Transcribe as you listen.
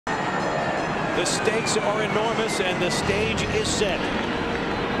The stakes are enormous and the stage is set.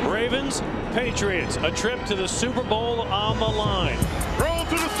 Ravens, Patriots, a trip to the Super Bowl on the line. Roll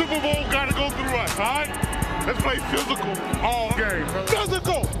to the Super Bowl, gotta go through us, all right? Let's play physical all game.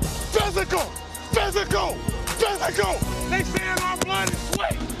 Physical, physical, physical, physical. They saying our blood and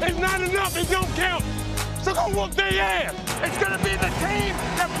sweat. It's not enough, it don't count. So go whoop their ass. It's gonna be the team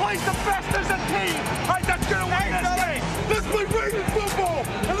that plays the best as a team. All right, that's gonna win this game. Let's play Ravens football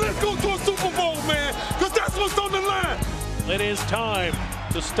and let's go to a Super Bowl, man, because that's what's on the line. It is time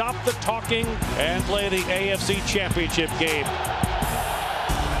to stop the talking and play the AFC Championship game.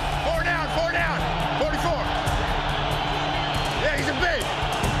 4 down, 44. Yeah, he's a big.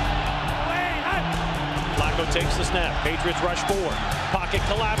 Flacco takes the snap. Patriots rush forward. Pocket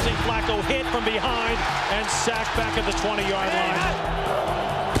collapsing. Flacco hit from behind and sacked back at the 20-yard line.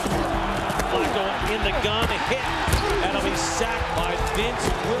 Flacco in the gun, hit, and he'll be sacked by Vince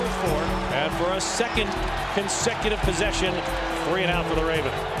Wilfork. And for a second consecutive possession, 3 and out for the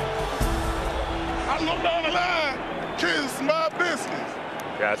Ravens. I looked down the line. Kids, my business.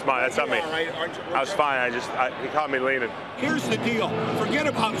 Yeah, that's not me. I was fine. He caught me leaning. Here's the deal. Forget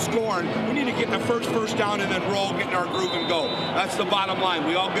about scoring. We need to get the first down and then roll, get in our groove and go. That's the bottom line.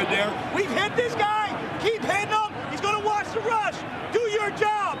 We all good there? We've hit this guy. Keep hitting him. He's going to watch the rush. Do your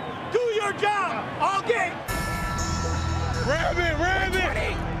job. Do your job. All game. Grab it.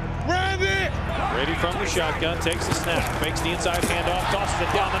 Brady from the shotgun, takes the snap, makes the inside handoff, tosses it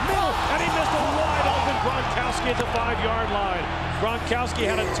down the middle, and he missed a wide open Gronkowski at the 5-yard line. Gronkowski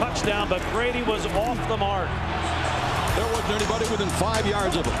had a touchdown, but Brady was off the mark. There wasn't anybody within 5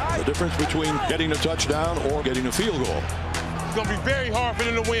 yards of him. The difference between getting a touchdown or getting a field goal. It's going to be very hard for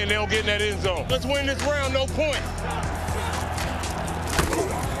them to win. They don't get in that end zone. Let's win this round, no point.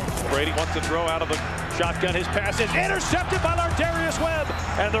 Brady wants to throw out of the shotgun. His pass is intercepted by Lardarius Webb,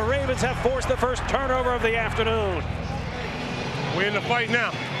 and the Ravens have forced the first turnover of the afternoon. We're in the fight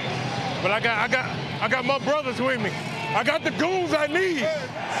now, but I got my brothers with me. I got the goons I need.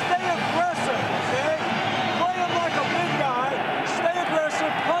 Stay aggressive, okay? Play him like a big guy. Stay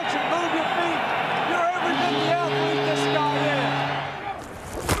aggressive, punch it, move your feet. You're everything the athlete this guy is.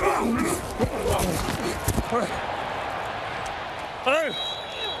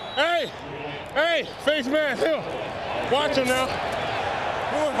 Hey, face mask, here. Watch him now.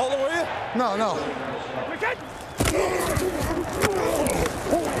 You want to hold it with you? No.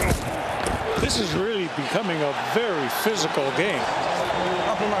 This is really becoming a very physical game.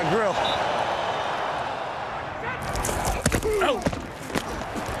 Up in my grill.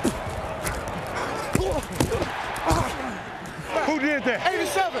 Who did that?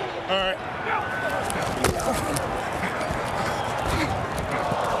 87. All right.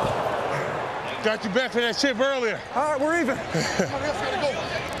 Got you back for that chip earlier. All right, we're even.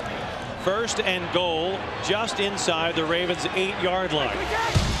 First and goal, just inside the Ravens' 8-yard line.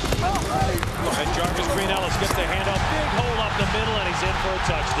 And Jarvis Green-Ellis gets the handoff, big hole up the middle, and he's in for a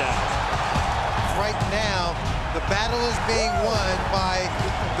touchdown. Right now, the battle is being won by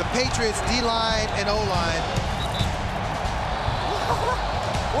the Patriots D-line and O-line.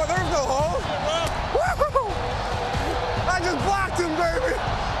 Well, there's no hole. I just blocked him, baby.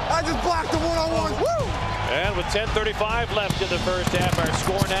 I just blocked him one-on-one. Woo! And with 10:35 left in the first half, our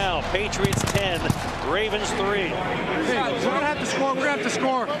score now, Patriots 10, Ravens 3. Hey, we're going to have to score. We're going to have to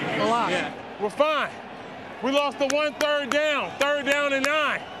score a lot. Yeah. We're fine. We lost the 1 third down and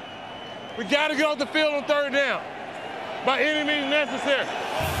 9. We got to get off the field on 3rd down by any means necessary.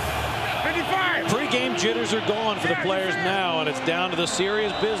 55. Pre-game jitters are gone for the players now, and it's down to the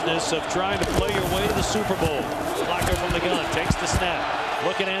serious business of trying to play your way to the Super Bowl. Flacco from the gun, takes the snap,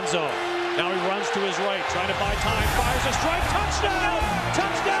 looking end zone. Now he runs to his right, trying to buy time, fires a strike, touchdown!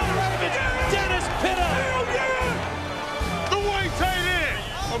 Touchdown, Ravens! Dennis Pitta! The white tight end,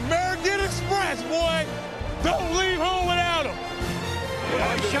 American Express, boy. Don't leave home without him.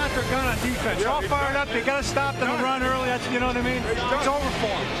 They shot their gun on defense. They're all fired up. They got to stop them and run early. That's, you know what I mean? It's over for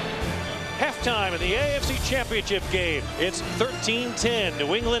them. Halftime in the AFC Championship game. It's 13-10.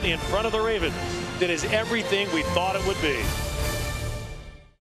 New England in front of the Ravens. That is everything we thought it would be.